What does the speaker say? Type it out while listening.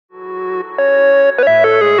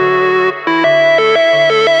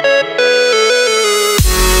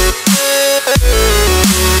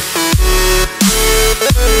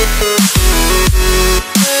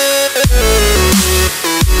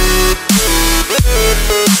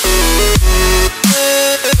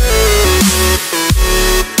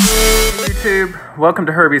welcome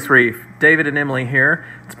to Herbie's Reef. David and Emily here.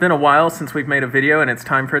 It's been a while since we've made a video and it's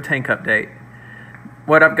time for a tank update.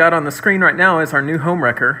 What I've got on the screen right now is our new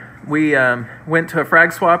Homewrecker. We went to a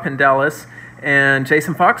frag swap in Dallas and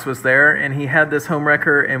Jason Fox was there and he had this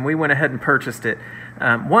Homewrecker and we went ahead and purchased it.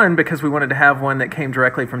 One, because we wanted to have one that came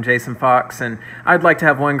directly from Jason Fox, and I'd like to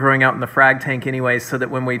have one growing out in the frag tank anyway, so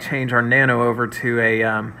that when we change our Nano over to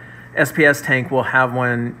a SPS tank, we'll have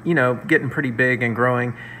one, you know, getting pretty big and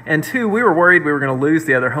growing. And two, we were worried we were going to lose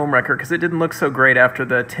the other Homewrecker because it didn't look so great after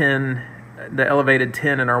the elevated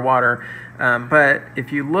tin in our water. But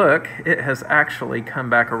if you look, it has actually come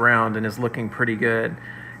back around and is looking pretty good.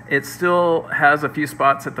 It still has a few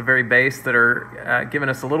spots at the very base that are giving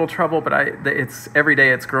us a little trouble, but it's every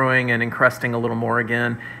day it's growing and encrusting a little more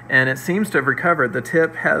again, and it seems to have recovered. The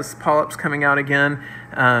tip has polyps coming out again,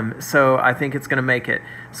 so I think it's going to make it.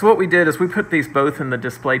 So what we did is we put these both in the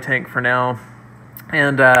display tank for now,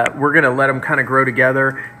 and we're going to let them kind of grow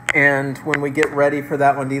together, and when we get ready for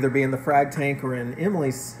that one to either be in the frag tank or in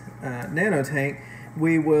Emily's nano tank,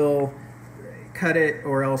 we will cut it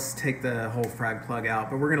or else take the whole frag plug out,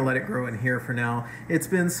 but we're going to let it grow in here for now. It's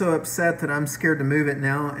been so upset that I'm scared to move it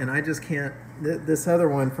now, and I just can't. This other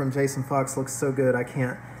one from Jason Fox looks so good. I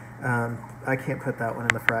can't put that one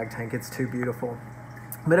in the frag tank. It's too beautiful.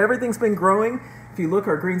 But everything's been growing. If you look,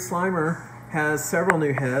 our green slimer has several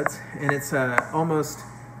new heads, and it's almost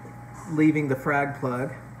leaving the frag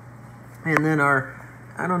plug. And then our,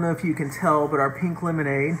 I don't know if you can tell, but our pink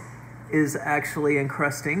lemonade is actually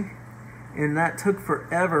encrusting. And that took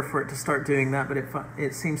forever for it to start doing that, but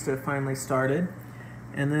it seems to have finally started.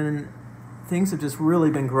 And then things have just really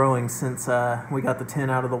been growing since we got the tin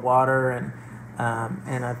out of the water, and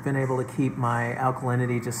I've been able to keep my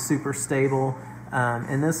alkalinity just super stable.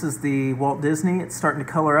 And this is the Walt Disney. It's starting to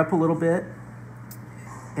color up a little bit,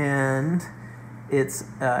 and it's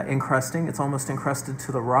encrusting. It's almost encrusted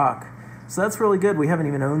to the rock. So that's really good. We haven't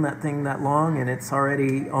even owned that thing that long, and it's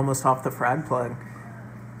already almost off the frag plug.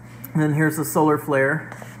 And then here's the solar flare.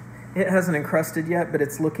 It hasn't encrusted yet, but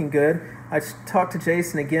it's looking good. I talked to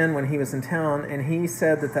Jason again when he was in town, and he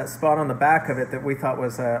said that spot on the back of it that we thought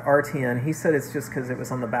was RTN, he said it's just because it was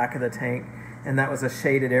on the back of the tank, and that was a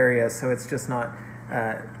shaded area, so it's just not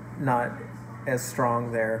as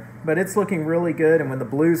strong there. But it's looking really good, and when the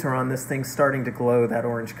blues are on, this thing's starting to glow that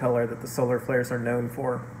orange color that the solar flares are known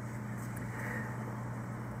for.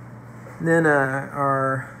 And then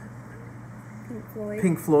our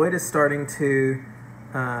Pink Floyd is starting to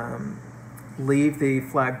leave the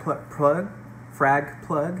frag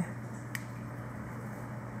plug.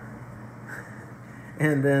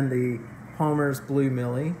 And then the Palmer's Blue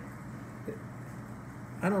Millie.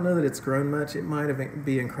 I don't know that it's grown much. It might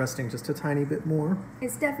be encrusting just a tiny bit more.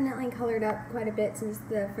 It's definitely colored up quite a bit since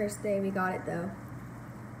the first day we got it, though.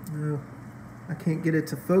 No, I can't get it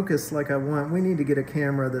to focus like I want. We need to get a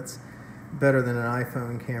camera that's better than an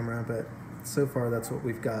iPhone camera, but so far that's what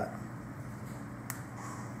we've got.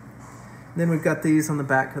 Then we've got these on the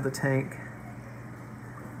back of the tank.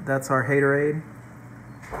 That's our Haterade,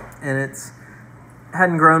 and it's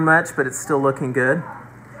hadn't grown much, but it's still looking good.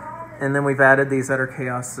 And then we've added these Utter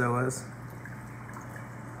Chaos Zoas,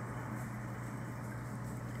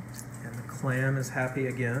 and the clam is happy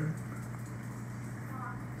again.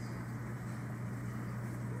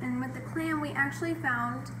 And with the clam, we actually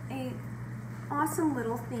found a awesome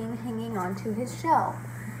little thing hanging onto his shell.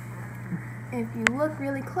 If you look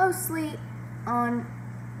really closely on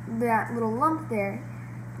that little lump there,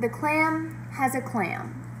 the clam has a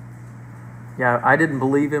clam. Yeah, I didn't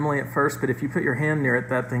believe Emily at first, but if you put your hand near it,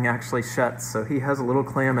 that thing actually shuts. So he has a little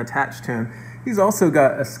clam attached to him. He's also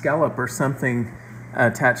got a scallop or something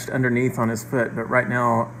attached underneath on his foot, but right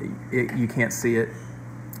now you can't see it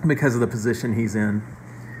because of the position he's in.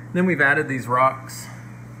 Then we've added these rocks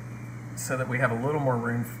so that we have a little more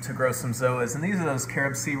room to grow some zoas. And these are those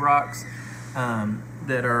carob sea rocks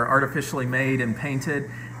that are artificially made and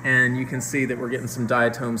painted. And you can see that we're getting some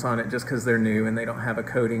diatoms on it just because they're new and they don't have a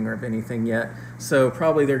coating or anything yet. So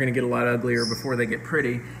probably they're going to get a lot uglier before they get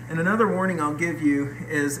pretty. And another warning I'll give you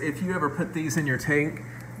is if you ever put these in your tank,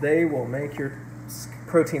 they will make your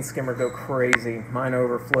protein skimmer go crazy. Mine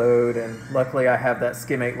overflowed, and luckily I have that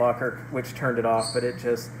Skim8 locker which turned it off, but it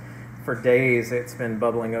just, for days it's been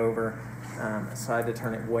bubbling over. So I had to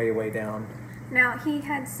turn it way, way down. Now, he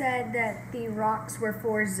had said that the rocks were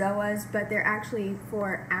for zoas, but they're actually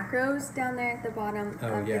for acros down there at the bottom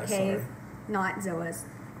of the cave, not zoas.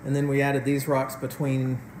 And then we added these rocks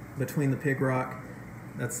between the pig rock.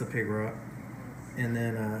 That's the pig rock. And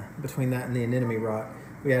then between that and the anemone rock,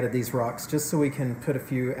 we added these rocks just so we can put a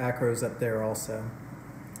few acros up there also.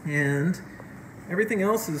 And everything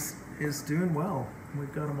else is is doing well.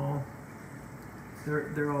 We've got them all.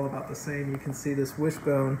 They're all about the same. You can see this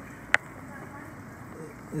wishbone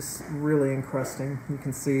is really encrusting. You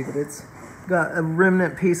can see that it's got a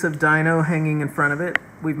remnant piece of dino hanging in front of it.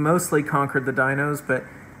 We've mostly conquered the dinos,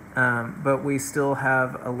 but we still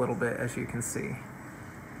have a little bit, as you can see.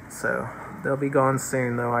 So they'll be gone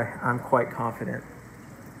soon, though I'm quite confident.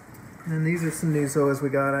 And then these are some new zoas we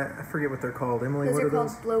got. I forget what they're called. Emily, those what are are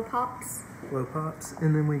those? called blow pops. Blow pops.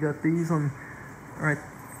 And then we got these on right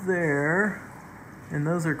there. And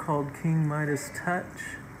those are called King Midas Touch.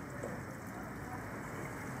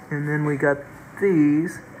 And then we got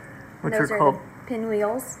these, which those are called the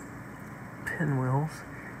pinwheels. Pinwheels.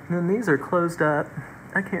 And then these are closed up.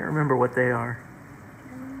 I can't remember what they are.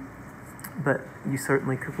 But you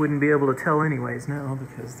certainly wouldn't be able to tell anyways now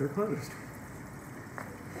because they're closed.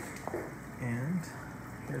 And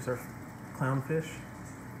here's our clownfish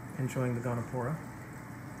enjoying the gonopora.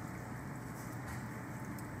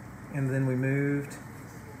 And then we moved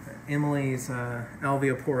Emily's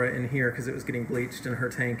alveopora in here because it was getting bleached in her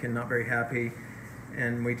tank and not very happy.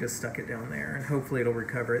 And we just stuck it down there and hopefully it'll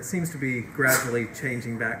recover. It seems to be gradually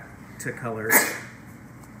changing back to colors.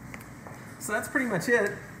 So that's pretty much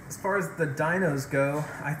it. As far as the dinos go,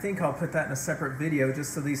 I think I'll put that in a separate video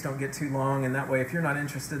just so these don't get too long, and that way if you're not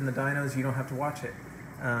interested in the dinos, you don't have to watch it.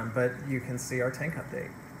 But you can see our tank update.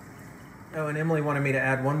 Oh, and Emily wanted me to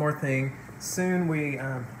add one more thing. Soon we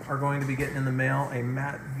are going to be getting in the mail a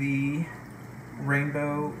Matte V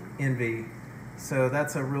Rainbow Envy. So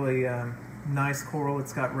that's a really nice coral.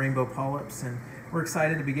 It's got rainbow polyps, and we're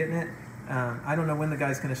excited to be getting it. I don't know when the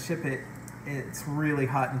guy's going to ship it. It's really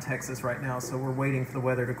hot in Texas right now, so we're waiting for the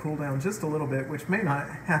weather to cool down just a little bit, which may not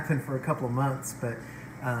happen for a couple of months, but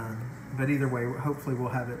either way, hopefully we'll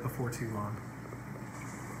have it before too long.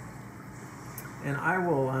 And I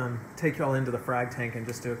will take y'all into the frag tank and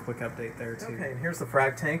just do a quick update there too. Okay, and here's the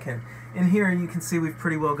frag tank, and in here you can see we've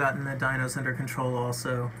pretty well gotten the dinos under control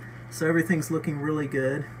also. So everything's looking really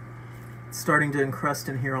good. It's starting to encrust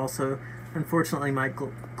in here also. Unfortunately, my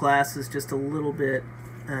glass is just a little bit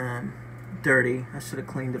dirty. I should have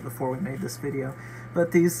cleaned it before we made this video.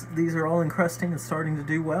 But these are all encrusting and starting to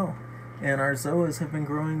do well. And our zoas have been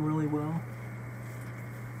growing really well.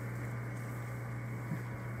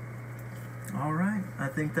 Alright, I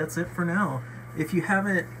think that's it for now. If you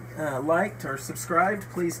haven't liked or subscribed,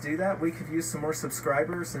 please do that. We could use some more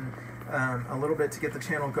subscribers and a little bit to get the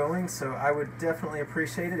channel going, so I would definitely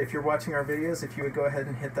appreciate it if you're watching our videos if you would go ahead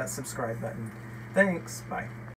and hit that subscribe button. Thanks, bye.